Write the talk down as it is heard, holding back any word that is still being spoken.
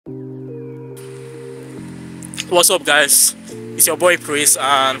What's up, guys? It's your boy Praise,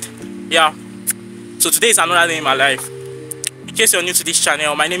 and yeah, so today is another day in my life. In case you're new to this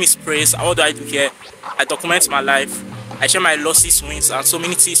channel, my name is Praise, and what do I do here? I document my life, I share my losses, wins, and so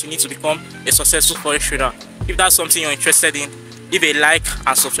many things you need to become a successful forex trader. If that's something you're interested in, leave a like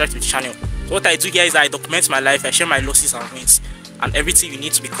and subscribe to the channel. So what I do here is I document my life, I share my losses and wins, and everything you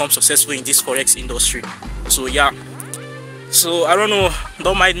need to become successful in this forex industry. So yeah. So I don't know,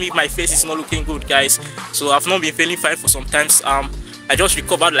 don't mind me, my face is not looking good, guys. So I've not been feeling fine for some times. I just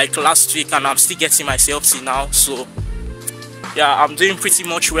recovered like last week, and I'm still getting myself till now. So yeah, I'm doing pretty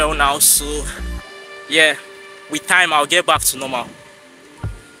much well now. So yeah, with time I'll get back to normal.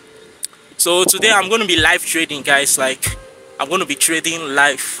 So today I'm going to be live trading, guys. Like, I'm going to be trading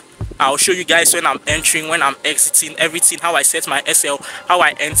live. I'll show you guys when I'm entering, when I'm exiting, everything, how I set my SL, how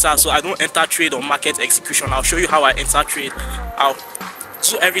I enter. So I don't enter trade or market execution. I'll show you how I enter trade. I'll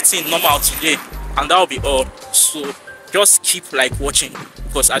do everything normal today, and that'll be all. So just keep like watching,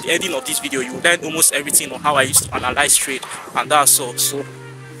 because at the ending of this video you will learn almost everything on how I used to analyze trade, and that's all. So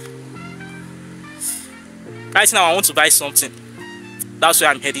right now I want to buy something. That's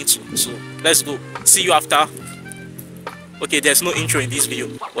where I'm heading to. So let's go. See you after. Okay, there's no intro in this video,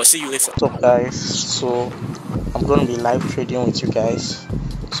 but see you later. What's up, guys? So I'm going to be live trading with you guys.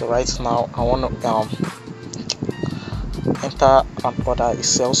 So right now I want to enter and order a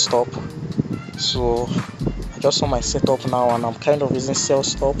sell stop. So I just saw my setup now, and I'm kind of using sell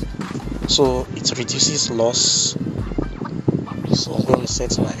stop, so it reduces loss. So I'm going to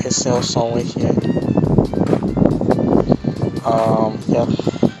set my SL somewhere here. Yeah,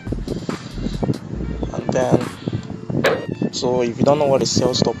 and then, so if you don't know what a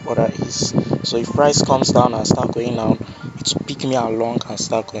sell stop order is, so if price comes down and start going down, it will pick me along and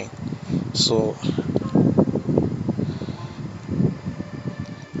start going. So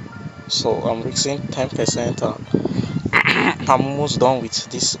I'm risking 10%, and I'm almost done with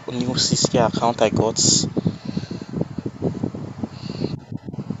this new 6K account I got.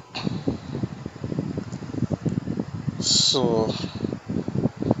 So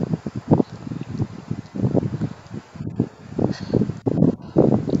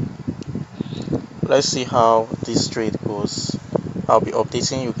let's see how this trade goes. I'll be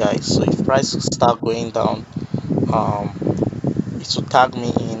updating you guys. So if price start going down, it will tag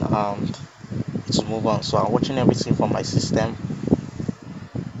me in and it will move on. So I'm watching everything from my system.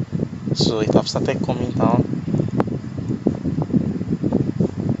 So it have started coming down.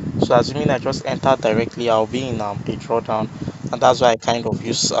 So assuming I just enter directly, I'll be in a drawdown, and that's why I kind of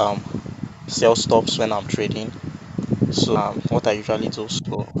use sell stops when I'm trading. So what I usually do.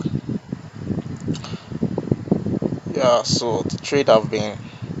 So yeah, so the trade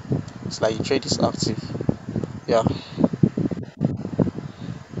it's like the trade is active. Yeah,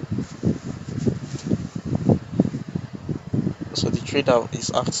 so the trade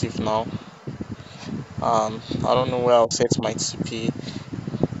is active now, and I don't know where I'll set my TP.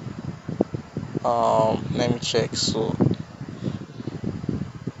 Let me check. So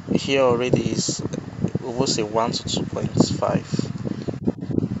here already is almost a 1 to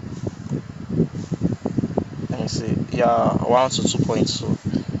 2.5. Let me see. Yeah, 1 to 2.2.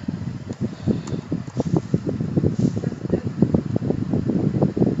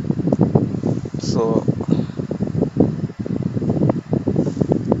 So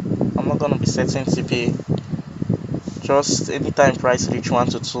I'm not gonna be setting TP. Just anytime price reach 1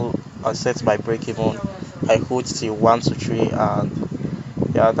 to 2, I set my break even. I hold till 1 to 3, and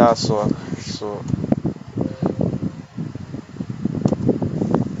yeah, that's all. So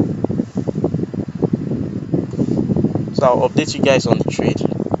I'll update you guys on the trade.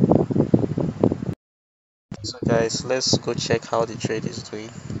 So guys, let's go check how the trade is doing.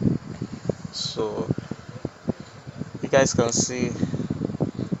 So you guys can see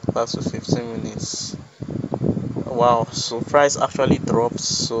back to 15 minutes. Wow, so price actually dropped.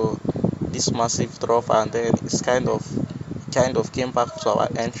 So this massive drop, and then it's kind of came back to our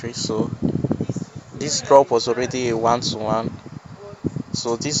entry. So this drop was already a 1-to-1.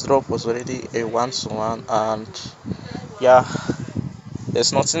 So this drop was already a 1-to-1, and yeah,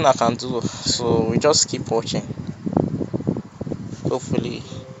 there's nothing I can do. So we just keep watching. Hopefully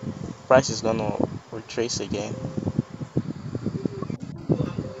price is gonna retrace again.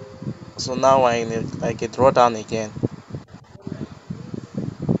 So now I'm in like a drawdown again.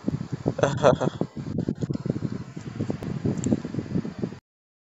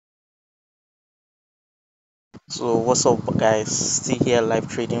 So what's up, guys? Still here live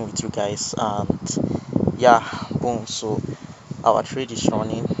trading with you guys, and yeah, boom. So our trade is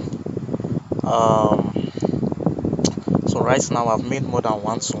running. So right now I've made more than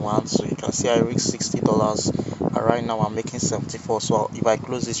 1 to 1, so you can see I reached $60, and right now I'm making 74. So if I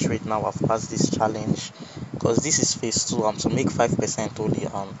close this trade now, I've passed this challenge, because this is phase 2. I'm to make 5% only,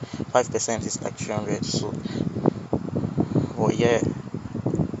 and 5% is like 300. So but yeah,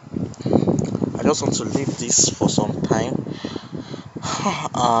 I just want to leave this for some time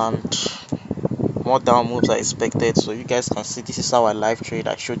and more down moves are expected. So you guys can see this is how I live trade.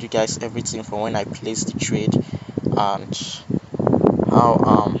 I showed you guys everything from when I placed the trade and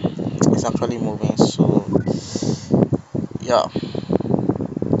how it's actually moving. So yeah,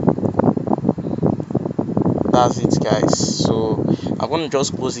 that's it guys. So I'm gonna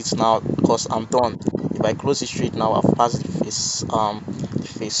just close it now because I'm done. If I close this trade now, I've passed the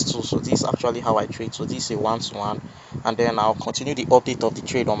phase 2. So this is actually how I trade. So this is a 1 to 1, and then I'll continue the update of the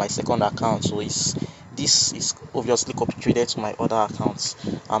trade on my second account. So this is obviously copy traded to my other accounts.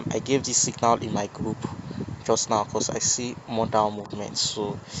 I gave this signal in my group just now because I see more down movement.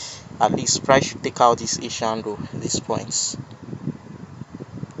 So at least price should take out this Asian though these points.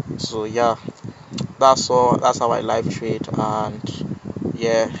 So yeah, that's all. That's how I live trade, and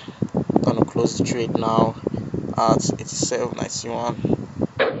yeah, gonna close the trade now at 87.91.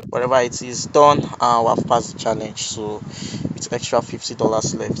 Whatever it is done, I've passed the challenge, so it's extra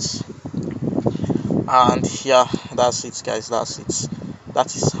 $50 left. And yeah, that's it guys, that's it.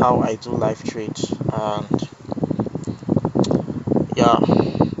 That is how I do live trade. And yeah,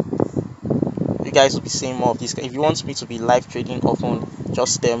 you guys will be seeing more of this. If you want me to be live trading often,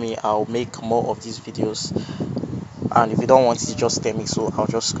 just tell me, I'll make more of these videos. And if you don't want it, just tell me, so I'll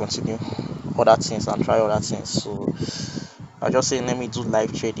just continue other things and try other things. So I'll just say let me do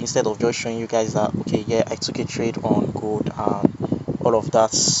live trade instead of just showing you guys that okay, yeah, I took a trade on gold and all of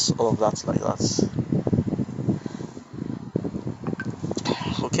that like that.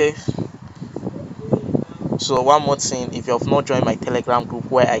 Okay, so one more thing, if you have not joined my Telegram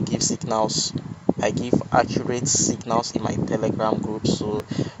group where I give signals, I give accurate signals in my Telegram group. So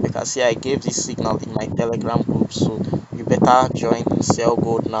you can see I gave this signal in my Telegram group, so you better join, sell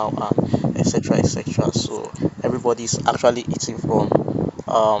gold now, and etc etc. So everybody's actually eating from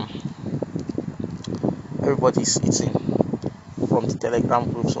everybody's eating from the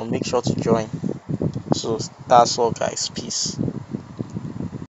Telegram group, so make sure to join. So that's all guys, peace.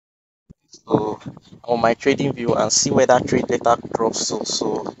 So on my trading view and see where that trade later drops to.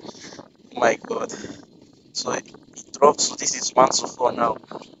 So oh my god, so it dropped. So this is 1 to 4 now,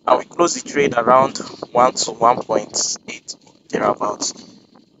 and we close the trade around 1 to 1.8 thereabouts.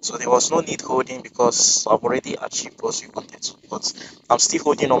 So there was no need holding because I've already achieved what we wanted to, but I'm still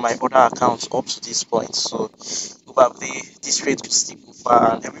holding on my other accounts up to this point. So probably this trade will still go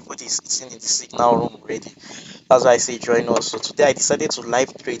far, and everybody is sitting in the signal room already. That's why I say join us. So today I decided to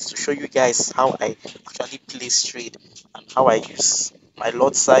live trade to show you guys how I actually place trade and how I use my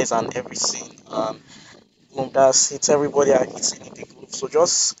lot size and everything. Boom, that's it. Everybody are hitting in the group. So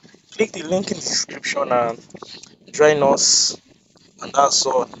just click the link in the description and join us. And that's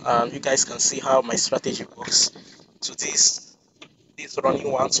all. And you guys can see how my strategy works. So this running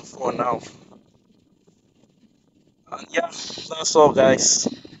 1 to 4 now. And yeah, that's all guys.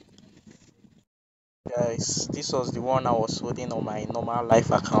 Guys, this was the one I was holding on my normal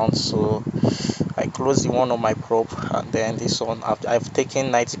life account. So I closed the one on my prop, and then this one I've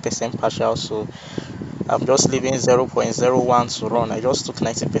taken 90% partial, so I'm just leaving 0.01 to run. I just took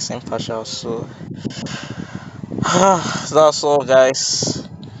 90% partial. So that's all guys,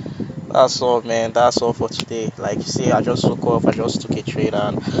 that's all man, that's all for today. Like you see, I just woke up, I just took a trade,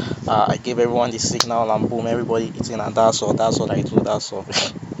 and I gave everyone the signal, and boom, everybody eating, and that's all. That's what I do, that's all.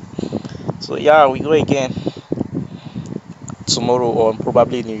 So yeah, we go again tomorrow or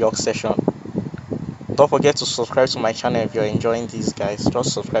probably New York session. Don't forget to subscribe to my channel if you're enjoying these guys.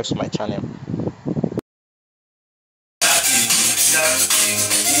 Just subscribe to my channel.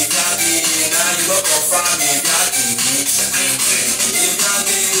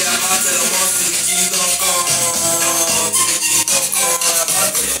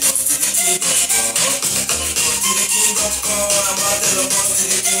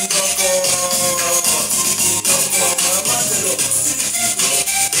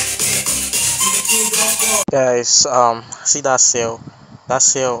 Guys, see that sale,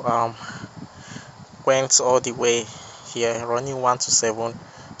 went all the way here, running 1 to 7.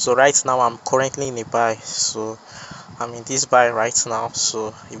 So right now I'm currently in a buy, so I'm in this buy right now.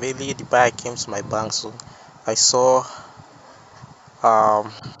 So immediately the buy came to my bank, so I saw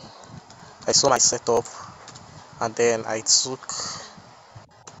my setup, and then I took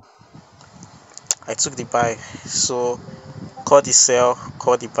the buy. So call the sell,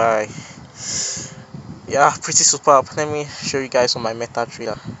 call the buy. Yeah, pretty superb. Let me show you guys on my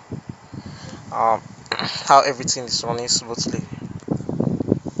MetaTrader how everything is running smoothly.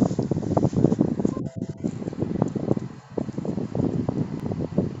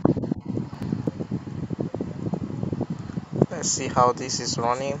 Let's see how this is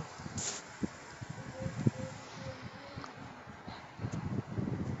running.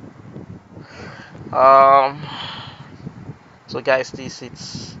 um so guys, this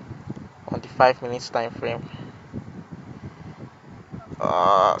it's on the 5 minutes time frame.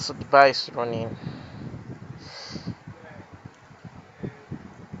 So the buy is running.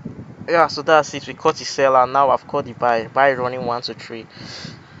 Yeah, so that's it. We caught the seller, now I've caught the buy running 1 to 3.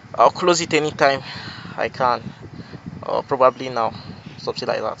 I'll close it anytime I can, or probably now, something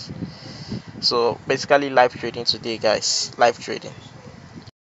like that. So basically live trading today, guys. Live trading.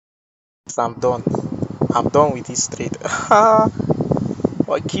 So I'm done with this trade.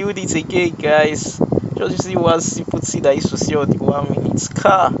 I killed it again, guys. Just see one simple thing that I used to see on the 1 minute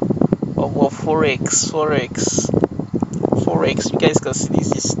car of forex. You guys can see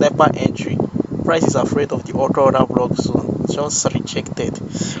this is sniper entry. Price is afraid of the ultra order block zone. Just rejected.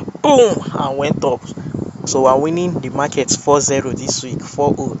 Boom, and went up. So we're winning the market 4-0 this week.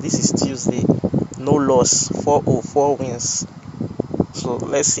 4-0. This is Tuesday. No loss. 4-0. 4 wins. So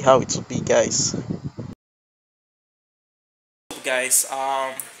let's see how it will be, guys. Guys,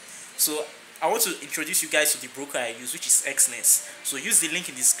 so I want to introduce you guys to the broker I use, which is Exness. So use the link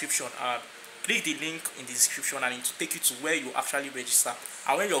in the description, click the link in the description, and it will take you to where you actually register.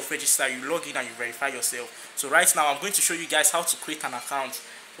 And when you're registered, you log in and you verify yourself. So right now I'm going to show you guys how to create an account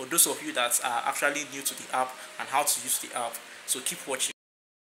for those of you that are actually new to the app, and how to use the app. So keep watching.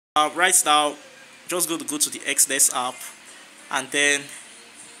 Right now, just go to the Exness app, and then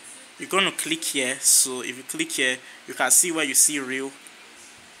you're going to click here. So if you click here, you can see where you see real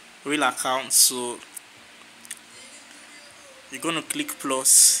account. So you're going to click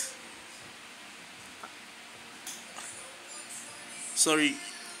plus. Sorry,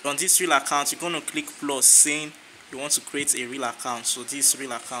 on this real account, you're going to click plus, saying you want to create a real account. So this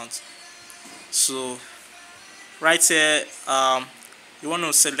real account. So right here, you want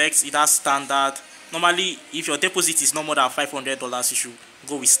to select either standard. Normally, if your deposit is no more than $500, you should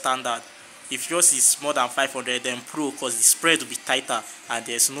go with standard. If yours is more than 500, then pro, because the spread will be tighter and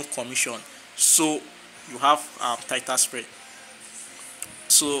there's no commission. So you have tighter spread.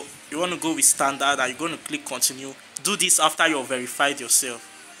 So you want to go with standard, and you're going to click continue. Do this after you've verified yourself.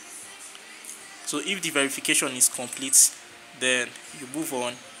 So if the verification is complete, then you move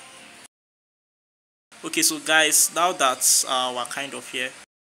on. Okay, so guys, now that we're kind of here,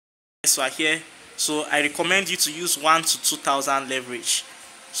 so we're here. So I recommend you to use 1 to 2,000 leverage.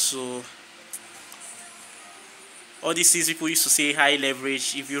 So all these things people used to say high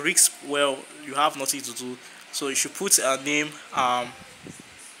leverage. If you risk well, you have nothing to do. So you should put a name.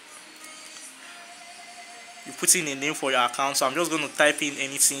 You put in a name for your account. So I'm just going to type in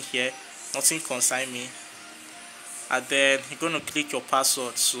anything here. Nothing concern me. And then you're going to click your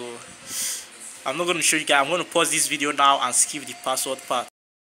password. So I'm not going to show you guys. I'm going to pause this video now and skip the password part.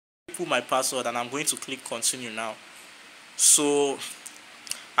 Put my password, and I'm going to click continue now. So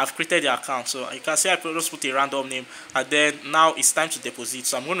I've created the account. So you can see I just put a random name, and then now it's time to deposit.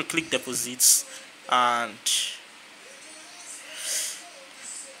 So I'm going to click deposits, and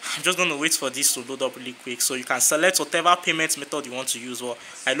I'm just going to wait for this to load up really quick. So you can select whatever payment method you want to use. Well,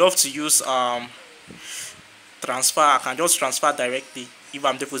 I love to use transfer. I can just transfer directly if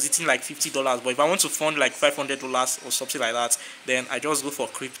I'm depositing like $50. But if I want to fund like $500 or something like that, then I just go for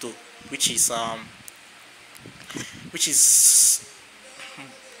crypto, which is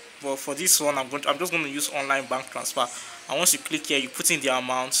well, for this one I'm just going to use online bank transfer. And once you click here, you put in the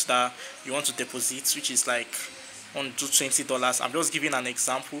amount that you want to deposit, which is like on to $20. I'm just giving an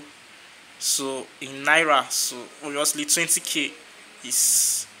example. So in naira, so obviously 20k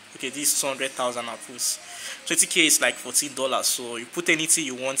is okay. This is 200,000 I put. 20k is like $14. So you put anything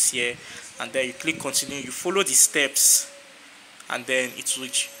you want here, and then you click continue. You follow the steps, and then it will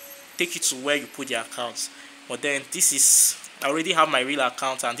take you to where you put the account. But then this is, I already have my real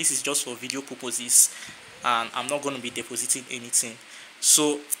account, and this is just for video purposes, and I'm not going to be depositing anything.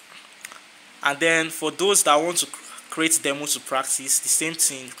 So, and then for those that want to create demo to practice, the same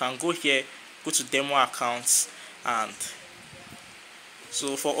thing. You can go here, go to demo accounts, and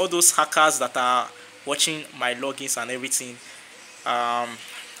so for all those hackers that are watching my logins and everything,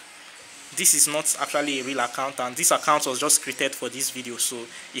 this is not actually a real account, and this account was just created for this video, so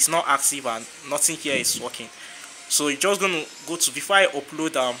it's not active and nothing here is working. So you're just going to go to, before I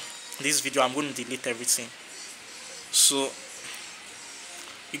upload this video, I'm going to delete everything. So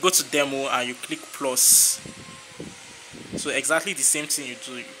you go to demo and you click plus. So exactly the same thing you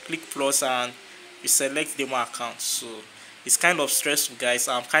do. You click plus and you select demo account. So it's kind of stressful, guys.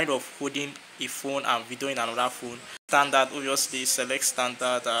 I'm kind of holding a phone and videoing another phone. Standard, obviously select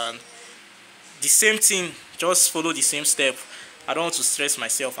standard, and the same thing, just follow the same step. I don't want to stress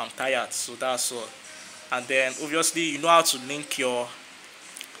myself, I'm tired, so that's all. And then obviously you know how to link your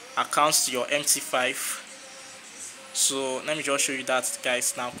accounts to your MT5. So let me just show you that,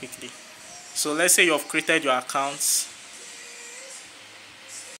 guys, now quickly. So let's say you have created your account.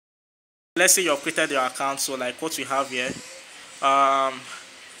 Let's say you have created your account. So like what we have here,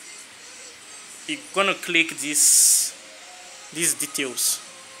 you're gonna click these details.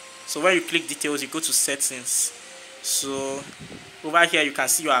 So when you click details, you go to settings. So over here you can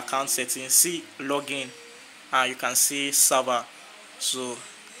see your account settings, see login, and you can see server. So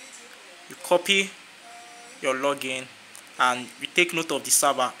you copy your login and you take note of the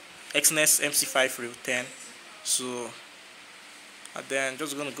server, Exness MC5 real 10. So and then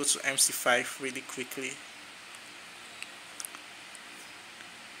just gonna go to MC5 really quickly.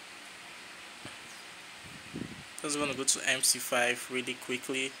 Just gonna go to MC5 really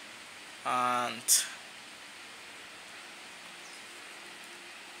quickly, and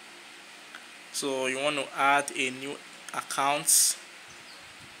so you want to add a new account.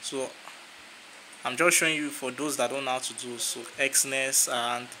 So I'm just showing you for those that don't know how to do. So Exness,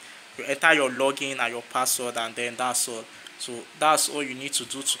 and you enter your login and your password, and then that's all. So that's all you need to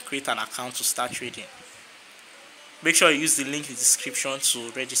do to create an account to start trading. Make sure you use the link in the description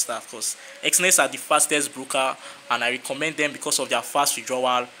to register, of course. Exness are the fastest broker, and I recommend them because of their fast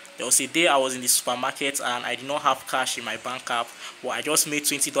withdrawal. There was a day I was in the supermarket and I did not have cash in my bank app, but I just made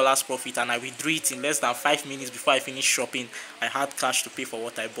 $20 profit and I withdrew it in less than 5 minutes before I finished shopping. I had cash to pay for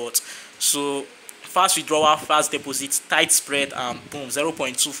what I bought. So fast withdrawal, fast deposit, tight spread, and boom,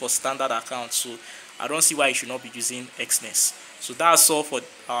 0.2 for standard account. So I don't see why you should not be using Exness. So that's all for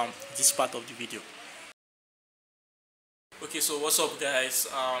this part of the video. Okay, so what's up, guys?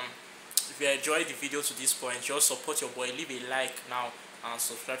 If you enjoyed the video to this point, just support your boy, leave a like now and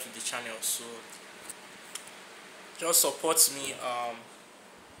subscribe to the channel. So just support me,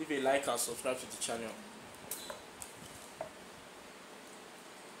 leave a like and subscribe to the channel.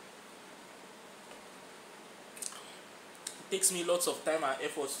 It takes me lots of time and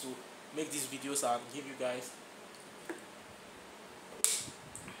effort to make these videos and give you guys.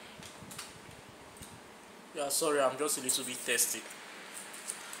 Yeah, sorry, I'm just a little bit thirsty.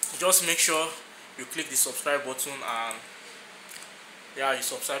 Just make sure you click the subscribe button and yeah, you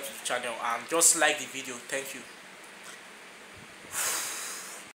subscribe to the channel and just like the video. Thank you.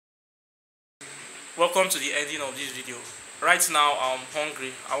 Welcome to the ending of this video. Right now I'm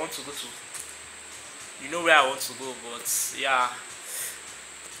hungry. I want to go to, you know where I want to go, but yeah,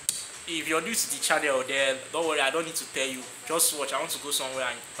 if you're new to the channel, then don't worry, I don't need to tell you. Just watch. I want to go somewhere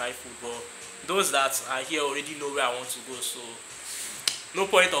and buy food, but those that are here already know where I want to go, so no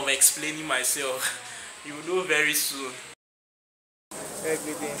point of explaining myself. You will know very soon.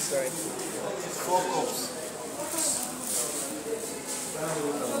 Everything inside. 4 cups.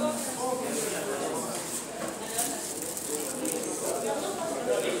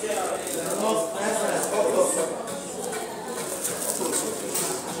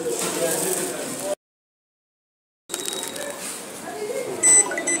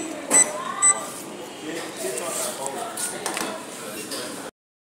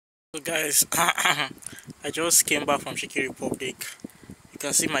 So guys, I just came back from Chicken Republic. You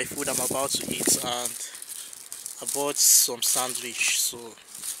can see my food I'm about to eat, and I bought some sandwich. So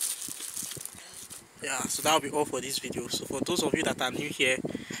yeah, so that'll be all for this video. So for those of you that are new here,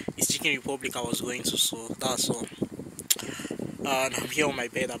 it's Chicken Republic I was going to, so that's all. And I'm here on my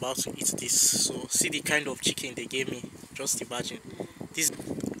bed about to eat this. So see the kind of chicken they gave me. Just imagine. This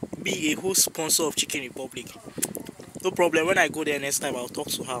be a whole sponsor of Chicken Republic. No problem, when I go there next time I'll talk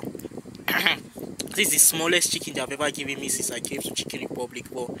to her. This is the smallest chicken they have ever given me since I came to Chicken Republic.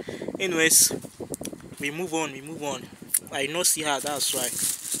 But anyways, we move on. I not see her, that's right.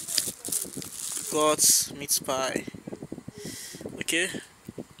 Got meat pie. Okay,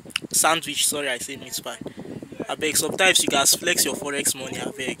 sandwich, sorry, I say meat pie. I beg, sometimes you guys flex your forex money,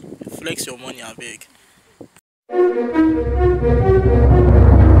 I beg. Flex your money, I beg.